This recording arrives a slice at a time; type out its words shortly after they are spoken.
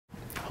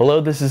Hello,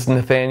 this is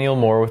Nathaniel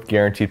Moore with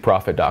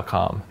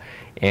GuaranteedProfit.com,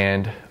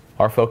 and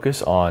our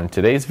focus on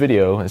today's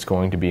video is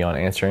going to be on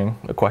answering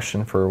a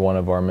question for one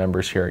of our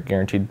members here at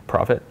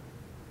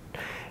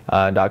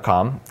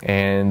GuaranteedProfit.com,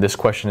 and this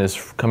question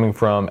is coming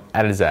from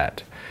Adizat.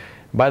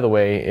 By the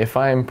way, if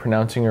I'm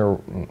pronouncing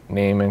your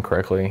name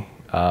incorrectly,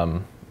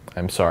 I'm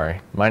sorry.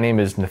 My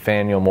name is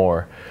Nathaniel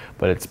Moore,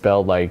 but it's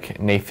spelled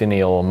like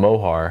Nathaniel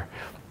Mohar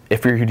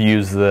if you're to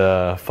use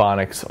the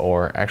phonics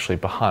or actually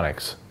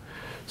phonics.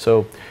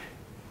 So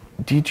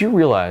did you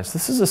realize,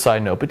 this is a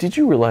side note, but did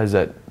you realize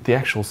that the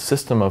actual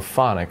system of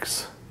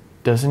phonics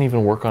doesn't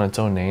even work on its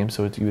own name?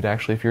 So you would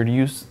actually, if you were to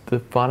use the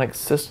phonics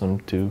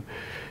system to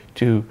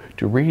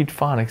read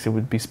phonics, it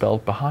would be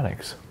spelled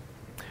phonics.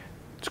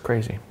 It's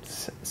crazy,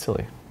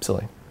 silly.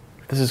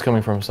 This is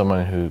coming from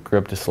someone who grew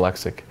up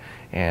dyslexic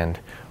and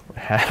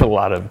had a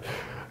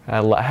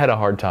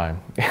hard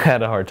time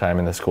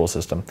in the school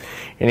system.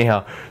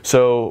 Anyhow,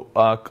 so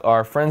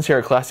our friends here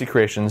at Classy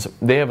Creations,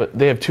 they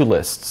have two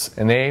lists,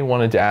 and they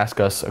wanted to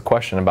ask us a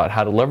question about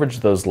how to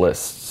leverage those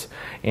lists.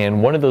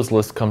 And one of those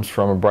lists comes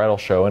from a bridal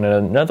show, and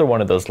another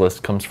one of those lists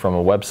comes from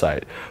a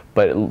website.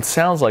 But it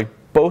sounds like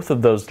both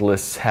of those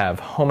lists have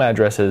home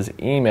addresses,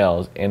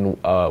 emails, and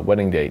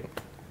wedding date.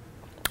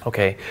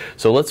 Okay,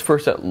 so let's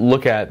first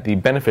look at the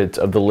benefits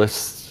of the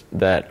lists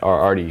that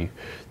Classy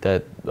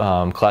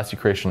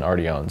Creation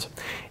already owns.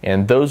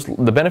 And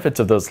the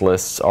benefits of those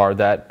lists are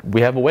that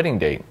we have a wedding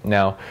date.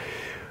 Now,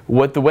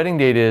 what the wedding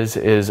date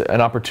is an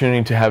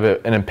opportunity to have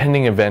an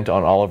impending event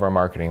on all of our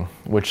marketing,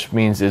 which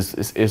means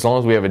as long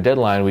as we have a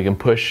deadline, we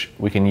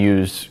can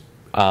use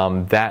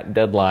that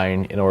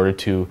deadline in order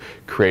to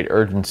create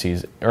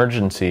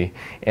urgency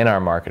in our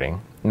marketing.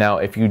 Now,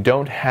 if you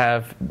don't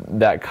have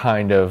that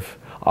kind of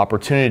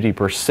opportunity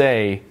per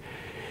se,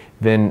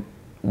 then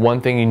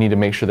one thing you need to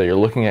make sure that you're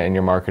looking at in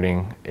your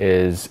marketing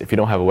is, if you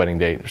don't have a wedding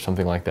date or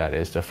something like that,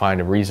 is to find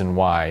a reason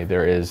why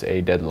there is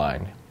a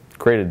deadline.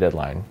 Create a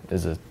deadline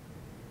is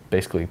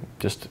basically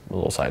just a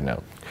little side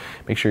note.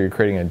 Make sure you're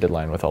creating a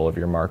deadline with all of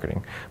your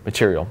marketing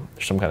material.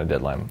 There's some kind of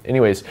deadline.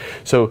 Anyways,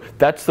 so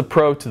that's the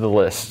pro to the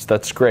list.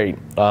 That's great.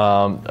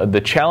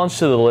 The challenge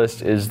to the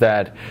list is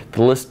that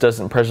the list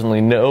doesn't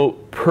presently know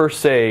per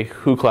se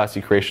who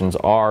Classy Creations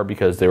are,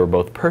 because they were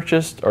both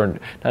purchased, or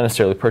not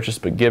necessarily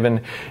purchased, but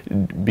given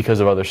because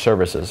of other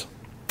services.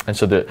 And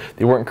so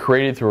they weren't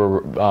created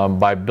through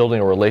by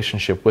building a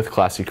relationship with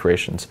Classy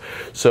Creations.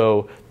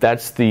 So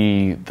that's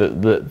the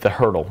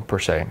hurdle per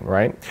se,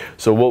 right?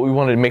 So what we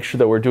want to make sure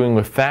that we're doing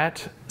with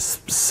that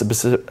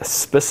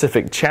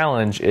specific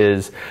challenge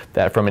is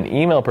that from an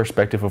email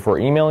perspective, if we're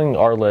emailing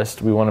our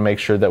list, we want to make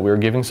sure that we're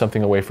giving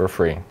something away for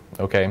free,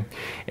 okay?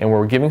 And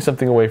we're giving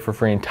something away for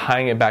free and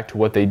tying it back to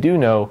what they do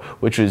know,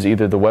 which is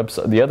either the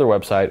website, the other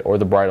website, or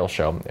the bridal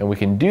show. And we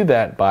can do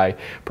that by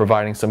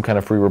providing some kind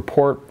of free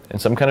report and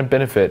some kind of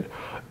benefit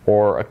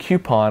or a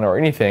coupon or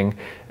anything,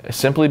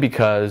 simply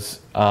because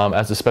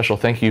as a special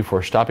thank you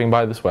for stopping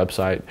by this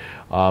website,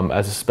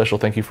 as a special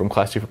thank you from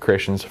Classy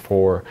Creations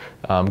for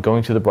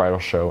going to the bridal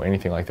show,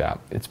 anything like that.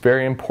 It's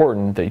very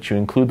important that you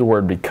include the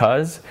word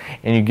because,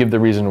 and you give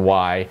the reason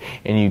why,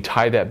 and you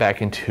tie that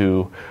back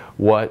into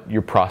what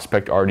your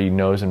prospect already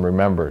knows and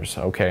remembers,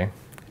 okay?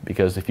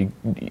 Because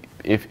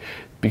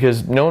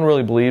because no one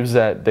really believes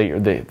that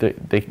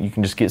you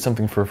can just get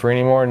something for free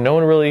anymore. No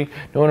one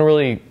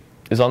really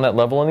is on that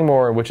level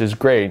anymore, which is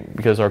great,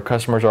 because our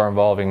customers are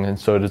evolving, and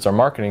so does our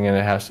marketing, and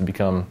it has to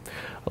become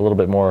a little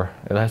bit more,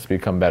 it has to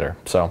become better.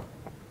 So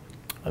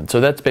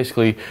that's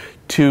basically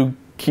two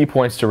key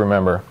points to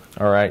remember,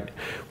 all right,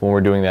 when we're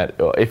doing that.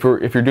 If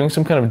you're doing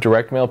some kind of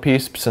direct mail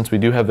piece, since we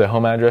do have the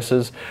home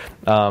addresses,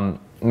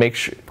 make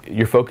sure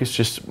your focus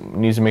just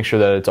needs to make sure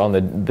that it's on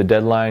the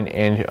deadline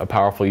and a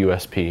powerful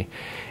USP.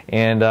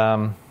 And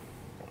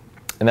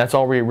that's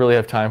all we really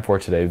have time for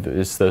today,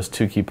 is those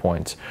two key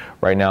points.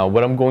 Right now,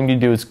 what I'm going to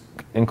do is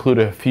include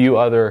I'm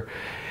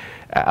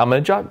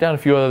going to jot down a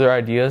few other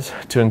ideas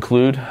to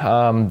include,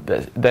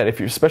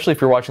 that especially if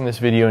you're watching this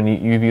video and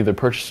you've either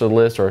purchased a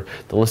list, or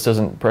the list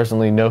doesn't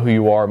presently know who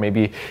you are,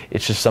 maybe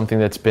it's just something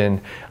that's been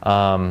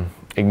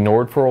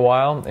ignored for a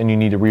while and you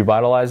need to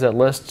revitalize that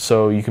list.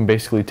 So you can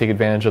basically take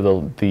advantage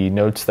of the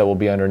notes that will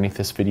be underneath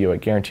this video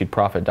at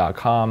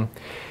GuaranteedProfit.com.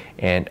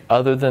 And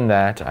other than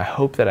that, I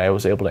hope that I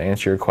was able to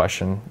answer your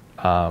question.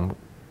 I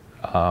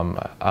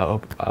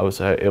hope I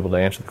was able to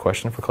answer the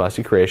question for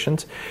Classy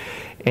Creations.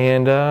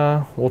 And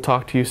we'll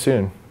talk to you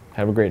soon.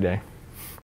 Have a great day.